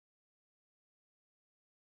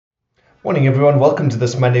Morning, everyone. Welcome to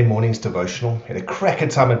this Monday morning's devotional. We had a cracker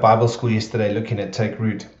time at Bible school yesterday looking at Take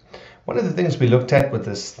Root. One of the things we looked at with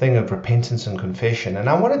this thing of repentance and confession, and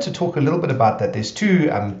I wanted to talk a little bit about that. There's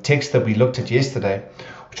two texts that we looked at yesterday,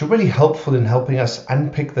 which are really helpful in helping us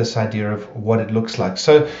unpick this idea of what it looks like.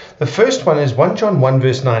 So the first one is 1 John 1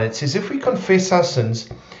 verse 9. It says, if we confess our sins,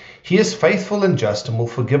 he is faithful and just and will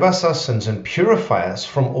forgive us our sins and purify us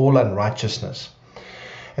from all unrighteousness.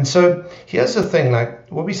 And so here's the thing, like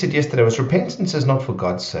what we said yesterday was repentance is not for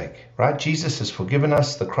God's sake, right? Jesus has forgiven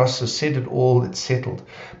us. The cross has said it all. It's settled.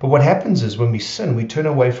 But what happens is when we sin, we turn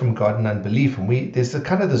away from God in unbelief. And there's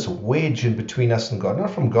this wedge in between us and God,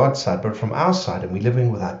 not from God's side, but from our side. And we're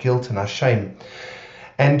living with our guilt and our shame.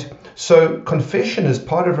 And so confession is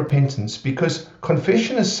part of repentance, because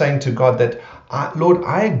confession is saying to God that, Lord,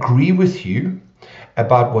 I agree with you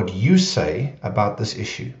about what you say about this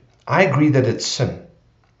issue. I agree that it's sin.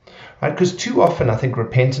 Right? Because too often I think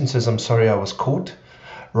repentance is, I'm sorry I was caught,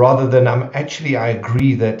 rather than I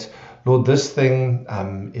agree that, Lord, this thing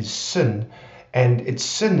is sin. And it's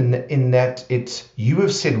sin in that you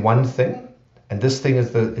have said one thing, and this thing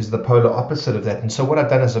is the polar opposite of that. And so what I've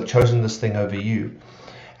done is I've chosen this thing over you.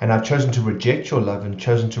 And I've chosen to reject your love and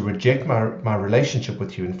chosen to reject my relationship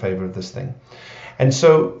with you in favor of this thing. And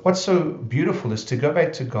so what's so beautiful is to go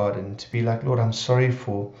back to God and to be like, Lord, I'm sorry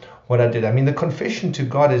for what I did. I mean, the confession to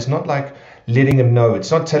God is not like letting him know.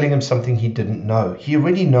 It's not telling him something he didn't know. He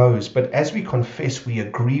already knows. But as we confess, we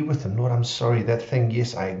agree with him. Lord, I'm sorry. That thing,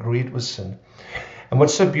 yes, I agree it was sin. And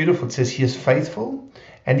what's so beautiful, it says he is faithful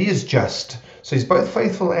and he is just. So he's both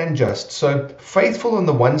faithful and just. So faithful on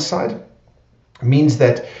the one side means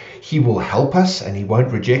that he will help us and he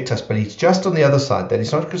won't reject us, but he's just on the other side, that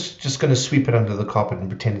he's not just going to sweep it under the carpet and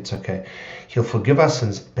pretend it's okay. He'll forgive us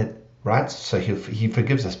sins, but right, so he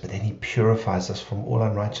forgives us, but then he purifies us from all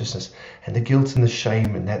unrighteousness, and the guilt and the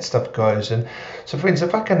shame and that stuff goes. And so friends,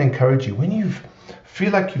 if I can encourage you, when you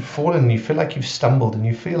feel like you've fallen, you feel like you've stumbled, and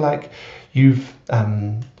you feel like you've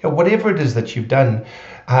whatever it is that you've done,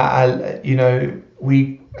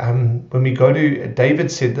 when we go to,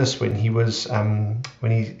 David said this when he was when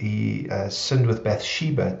he sinned with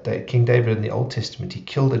Bathsheba. King David in the Old Testament, he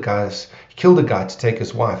killed a guy to take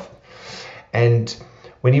his wife, and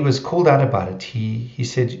when he was called out about it, he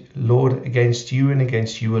said, Lord, against you and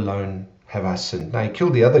against you alone have I sinned. Now he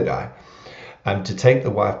killed the other guy to take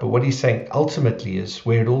the wife, but what he's saying ultimately is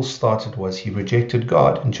where it all started was he rejected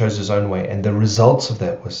God and chose his own way, and the results of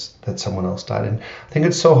that was that someone else died. And I think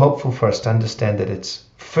it's so helpful for us to understand that it's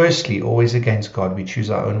firstly always against God. We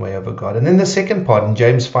choose our own way over God. And then the second part in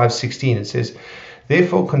James 5:16, it says,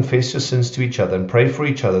 therefore confess your sins to each other and pray for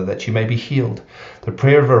each other that you may be healed. The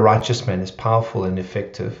prayer of a righteous man is powerful and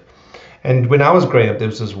effective. And when I was growing up, there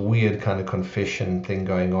was this weird kind of confession thing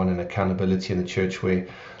going on and accountability in the church where,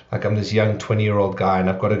 like, I'm this young 20-year-old guy and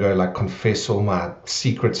I've got to go like confess all my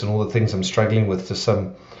secrets and all the things I'm struggling with to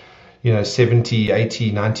some 70,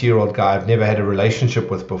 80, 90-year-old guy I've never had a relationship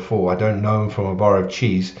with before. I don't know him from a bar of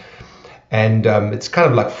cheese. And it's kind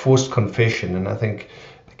of like forced confession. And I think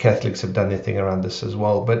the Catholics have done their thing around this as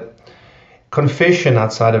well. But confession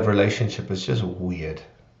outside of relationship is just weird.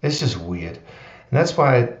 It's just weird. And that's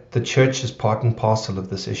why the church is part and parcel of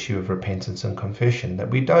this issue of repentance and confession, that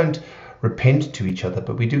we don't repent to each other,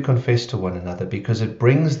 but we do confess to one another, because it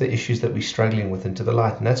brings the issues that we're struggling with into the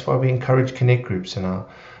light. And that's why we encourage connect groups in our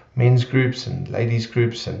men's groups and ladies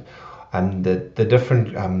groups and the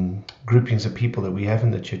different groupings of people that we have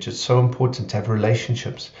in the church. It's so important to have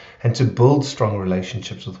relationships and to build strong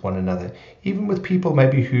relationships with one another, even with people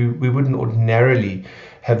maybe who we wouldn't ordinarily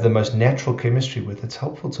have the most natural chemistry with. It's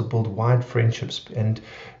helpful to build wide friendships and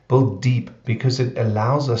build deep, because it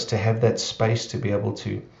allows us to have that space to be able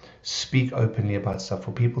to speak openly about stuff,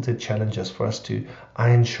 for people to challenge us, for us to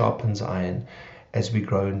iron sharpens iron as we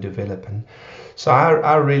grow and develop. And so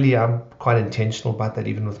I really am quite intentional about that.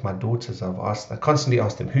 Even with my daughters, I constantly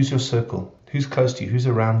ask them, who's your circle? Who's close to you? Who's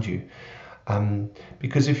around you?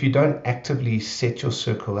 Because if you don't actively set your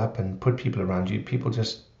circle up and put people around you,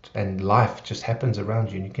 and life just happens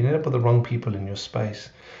around you, and you can end up with the wrong people in your space.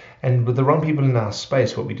 And with the wrong people in our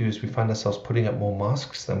space, what we do is we find ourselves putting up more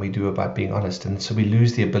masks than we do about being honest. And so we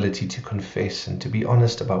lose the ability to confess and to be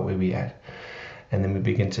honest about where we're at. And then we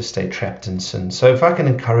begin to stay trapped in sin. So if I can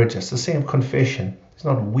encourage us, this thing of confession, it's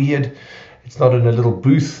not weird. It's not in a little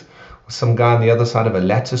booth with some guy on the other side of a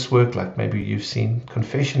lattice work like maybe you've seen.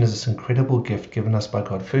 Confession is this incredible gift given us by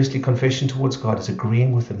God. Firstly, confession towards God is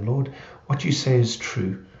agreeing with him. Lord, what you say is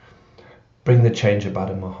true. Bring the change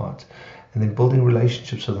about in my heart. And then building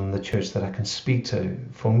relationships within the church that I can speak to.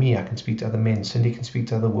 For me, I can speak to other men. Cindy can speak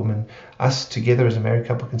to other women. Us together as a married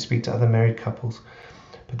couple can speak to other married couples.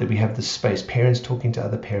 but that we have the space, parents talking to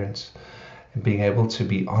other parents, and being able to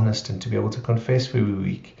be honest and to be able to confess where we're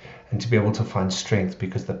weak and to be able to find strength,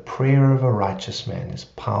 because the prayer of a righteous man is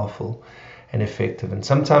powerful and effective. And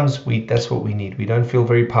sometimes that's what we need. We don't feel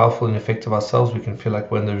very powerful and effective ourselves. We can feel like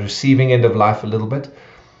we're on the receiving end of life a little bit.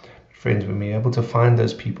 Friends, when we're able to find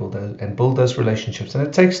those people and build those relationships, and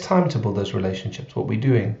it takes time to build those relationships, what we're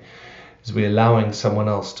doing is we're allowing someone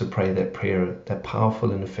else to pray that prayer, that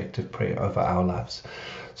powerful and effective prayer over our lives.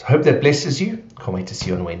 So I hope that blesses you. Can't wait to see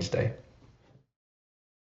you on Wednesday.